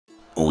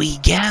We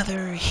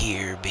gather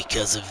here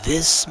because of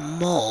this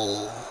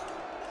mole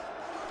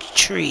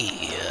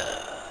tree.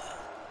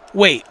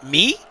 Wait,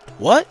 me?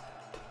 What?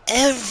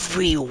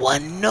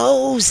 Everyone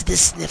knows the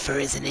Sniffer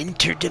is an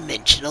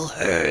interdimensional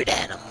herd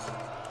animal,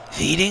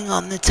 feeding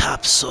on the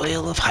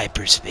topsoil of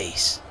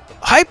hyperspace.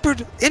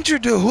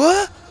 Entered the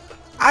what?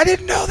 I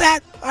didn't know that.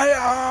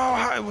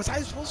 Was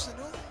I supposed to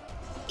know that?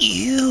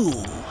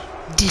 You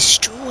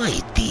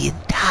destroyed the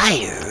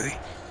entire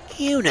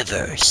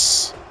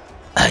universe.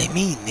 I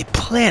mean, the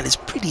plan is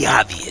pretty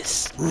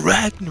obvious.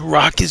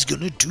 Ragnarok is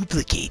gonna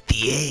duplicate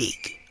the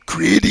egg,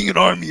 creating an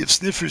army of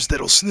sniffers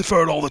that'll sniff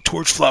out all the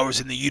torch flowers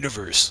in the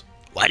universe.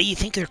 Why do you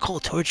think they're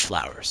called torch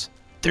flowers?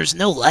 There's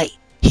no light.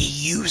 He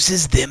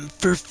uses them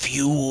for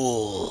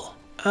fuel.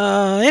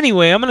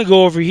 Anyway, I'm gonna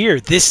go over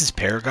here. This is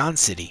Paragon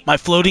City, my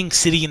floating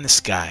city in the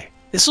sky.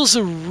 This was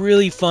a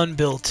really fun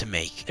build to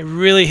make. It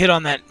really hit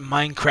on that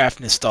Minecraft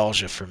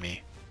nostalgia for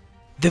me.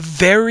 The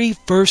very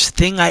first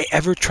thing I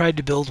ever tried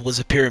to build was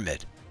a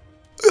pyramid.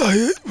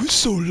 It was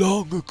so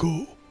long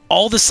ago.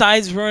 All the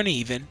sides were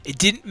uneven, it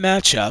didn't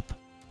match up.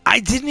 I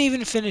didn't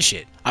even finish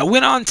it. I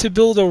went on to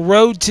build a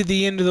road to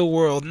the end of the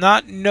world,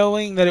 not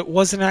knowing that it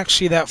wasn't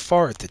actually that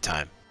far at the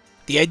time.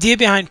 The idea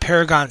behind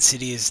Paragon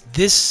City is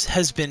this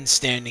has been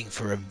standing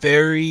for a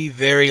very,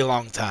 very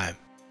long time.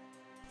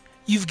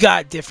 You've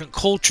got different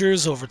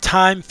cultures over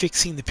time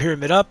fixing the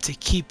pyramid up to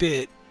keep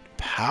it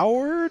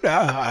powered?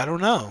 I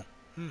don't know.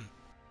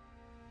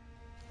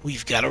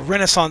 We've got a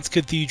Renaissance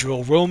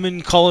cathedral,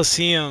 Roman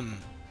Colosseum,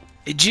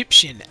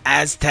 Egyptian,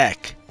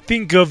 Aztec.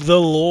 Think of the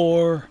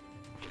lore.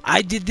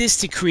 I did this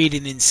to create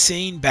an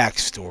insane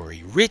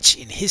backstory, rich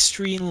in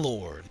history and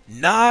lore.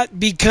 Not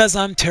because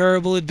I'm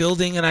terrible at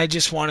building and I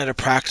just wanted to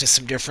practice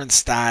some different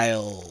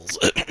styles.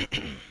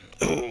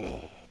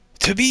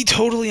 To be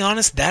totally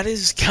honest, that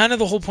is kind of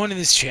the whole point of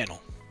this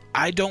channel.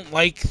 I don't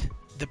like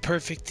the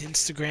perfect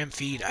Instagram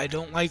feed. I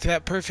don't like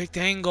that perfect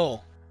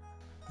angle.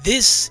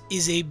 This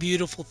is a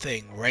beautiful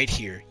thing right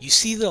here. You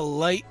see the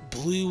light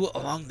blue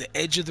along the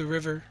edge of the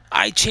river?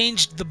 I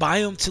changed the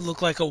biome to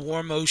look like a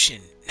warm ocean.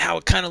 Now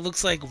it kind of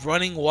looks like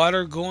running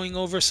water going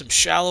over some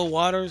shallow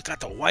water. It's got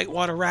the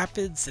whitewater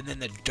rapids and then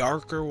the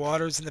darker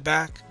waters in the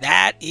back.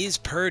 That is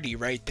purdy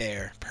right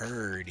there.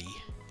 Purdy.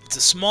 It's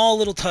a small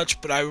little touch,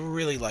 but I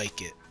really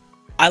like it.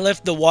 I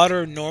left the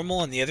water normal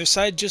on the other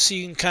side just so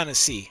you can kind of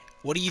see.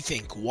 What do you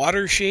think?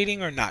 Water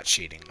shading or not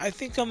shading? I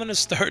think I'm going to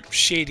start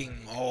shading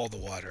all the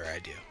water I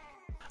do.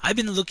 I've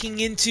been looking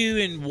into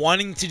and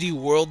wanting to do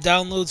world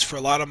downloads for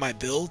a lot of my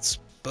builds,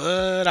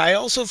 but I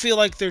also feel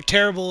like they're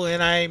terrible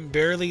and I'm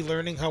barely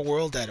learning how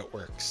world edit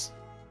works.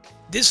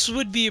 This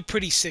would be a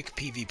pretty sick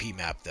PvP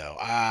map though,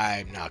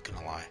 I'm not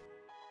gonna lie.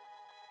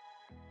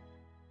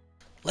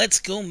 Let's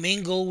go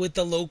mingle with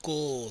the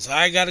locals.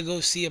 I gotta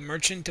go see a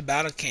merchant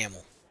about a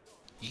camel.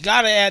 You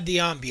gotta add the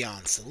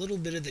ambiance, a little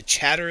bit of the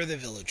chatter of the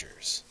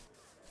villagers.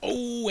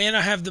 Oh, and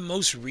I have the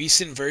most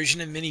recent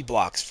version of mini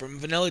blocks from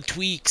Vanilla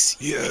Tweaks.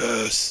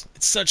 Yes!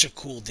 It's such a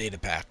cool data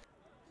pack.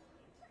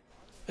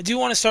 I do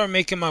want to start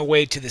making my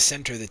way to the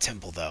center of the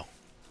temple though.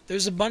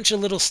 There's a bunch of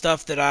little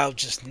stuff that I'll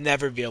just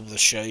never be able to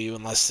show you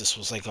unless this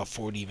was like a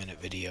 40-minute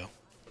video.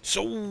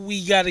 So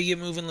we gotta get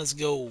moving, let's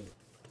go.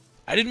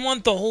 I didn't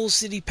want the whole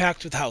city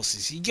packed with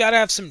houses. You gotta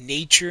have some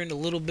nature and a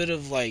little bit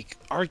of like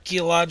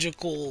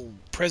archaeological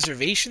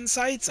preservation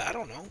sites. I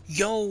don't know.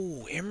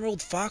 Yo,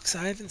 Emerald Fox,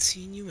 I haven't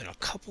seen you in a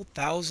couple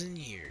thousand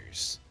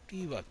years. What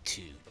are you up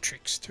to,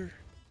 trickster?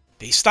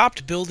 They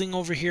stopped building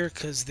over here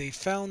because they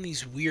found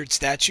these weird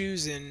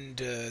statues and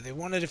they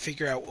wanted to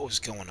figure out what was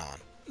going on.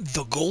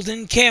 The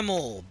golden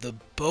camel, the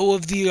bow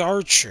of the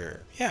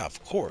archer. Yeah,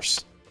 of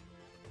course.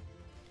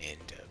 And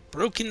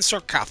broken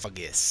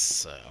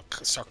sarcophagus.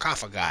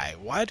 Sarcophagi.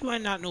 Why do I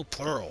not know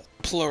plural?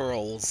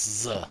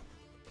 Plurals.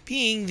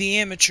 Being the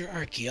amateur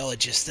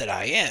archaeologist that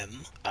I am,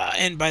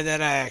 and by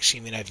that I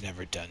actually mean I've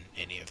never done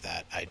any of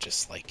that. I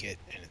just like it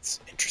and it's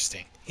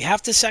interesting. You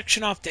have to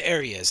section off the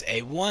areas.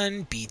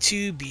 A1,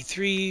 B2,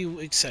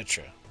 B3,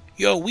 etc.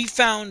 Yo, we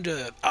found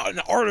an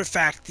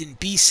artifact in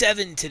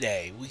B7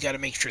 today. We gotta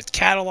make sure it's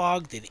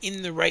cataloged and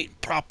in the right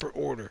proper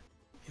order.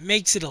 It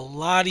makes it a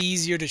lot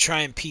easier to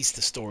try and piece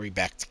the story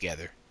back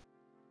together.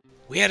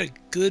 We had a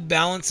good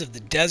balance of the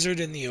desert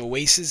and the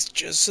oasis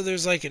just so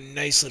there's like a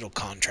nice little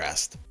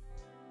contrast.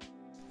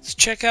 Let's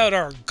check out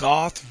our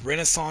goth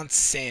renaissance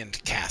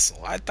sand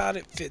castle. I thought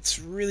it fits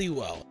really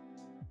well.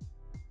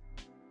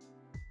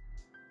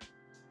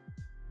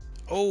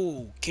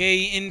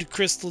 Okay, end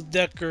crystal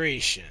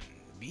decoration.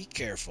 Be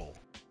careful.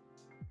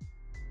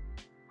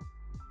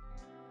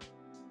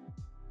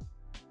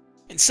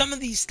 And some of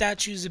these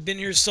statues have been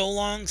here so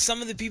long,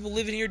 some of the people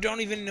living here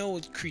don't even know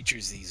what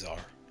creatures these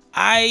are.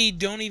 I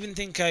don't even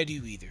think I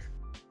do either.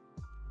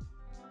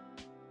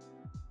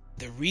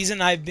 The reason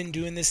I've been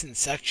doing this in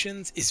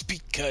sections is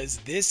because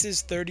this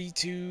is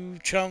 32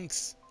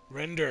 chunks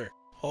render.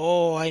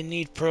 Oh, I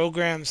need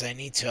programs I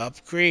need to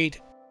upgrade.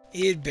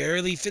 It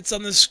barely fits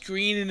on the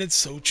screen and it's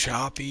so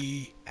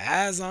choppy.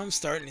 As I'm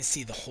starting to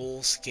see the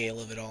whole scale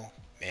of it all.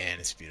 Man,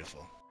 it's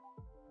beautiful.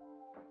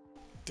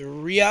 The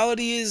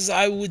reality is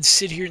I would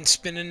sit here and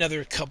spend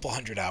another couple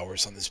hundred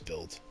hours on this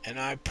build, and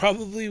I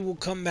probably will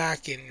come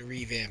back and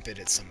revamp it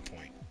at some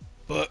point.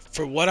 But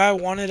for what I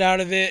wanted out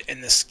of it,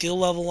 and the skill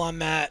level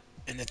I'm at,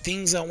 and the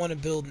things I want to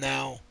build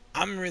now,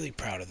 I'm really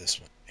proud of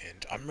this one,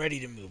 and I'm ready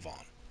to move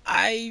on.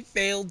 I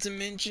failed to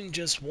mention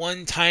just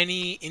one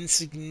tiny,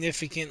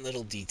 insignificant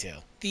little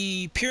detail.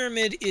 The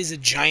pyramid is a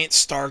giant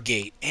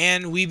stargate,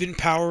 and we've been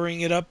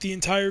powering it up the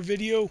entire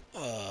video.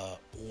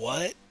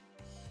 What?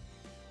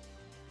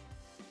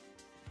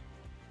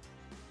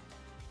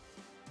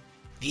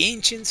 The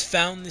ancients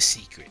found the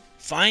secret.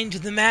 Find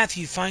the math,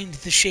 you find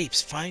the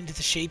shapes. Find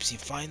the shapes, you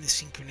find the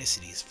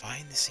synchronicities.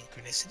 Find the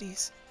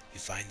synchronicities, you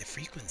find the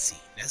frequency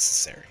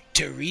necessary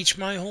to reach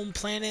my home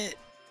planet,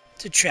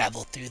 to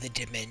travel through the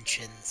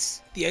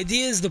dimensions. The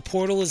idea is the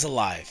portal is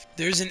alive.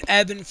 There's an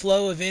ebb and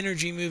flow of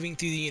energy moving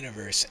through the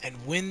universe, and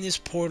when this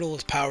portal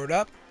is powered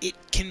up, it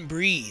can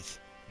breathe,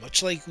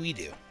 much like we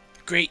do.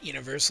 Great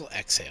universal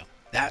exhale.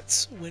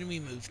 That's when we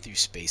move through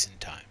space and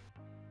time.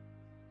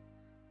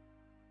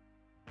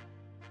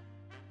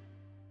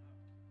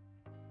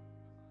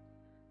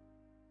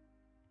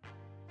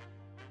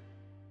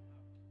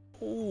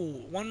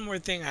 Oh, one more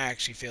thing I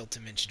actually failed to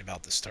mention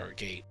about the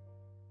Stargate.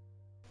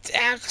 It's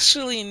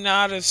actually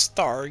not a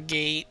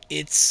Stargate,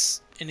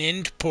 it's an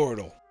end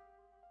portal.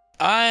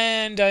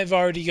 And I've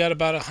already got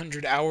about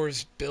 100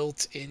 hours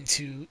built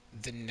into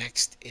the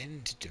next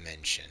end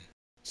dimension.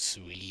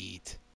 Sweet.